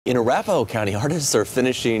In Arapahoe County, artists are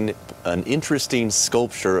finishing an interesting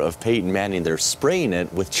sculpture of Peyton Manning. They're spraying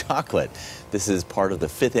it with chocolate. This is part of the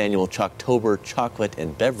 5th annual Choctober Chocolate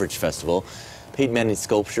and Beverage Festival. Peyton Manning's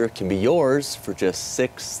sculpture can be yours for just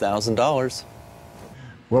 $6,000.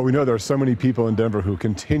 Well, we know there are so many people in Denver who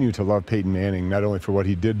continue to love Peyton Manning, not only for what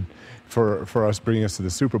he did for us, bringing us to the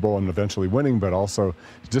Super Bowl and eventually winning, but also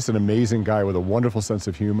just an amazing guy with a wonderful sense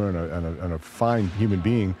of humor and a fine human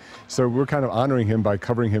being. So we're kind of honoring him by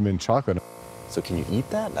covering him in chocolate. So can you eat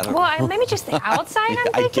that? I don't know. Well, maybe just the outside,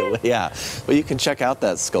 I'm thinking. Yeah. Well, you can check out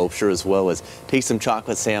that sculpture as well as take some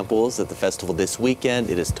chocolate samples at the festival this weekend.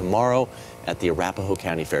 It is tomorrow at the Arapahoe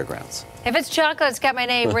County Fairgrounds. If it's chocolate, it's got my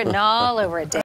name written all over it.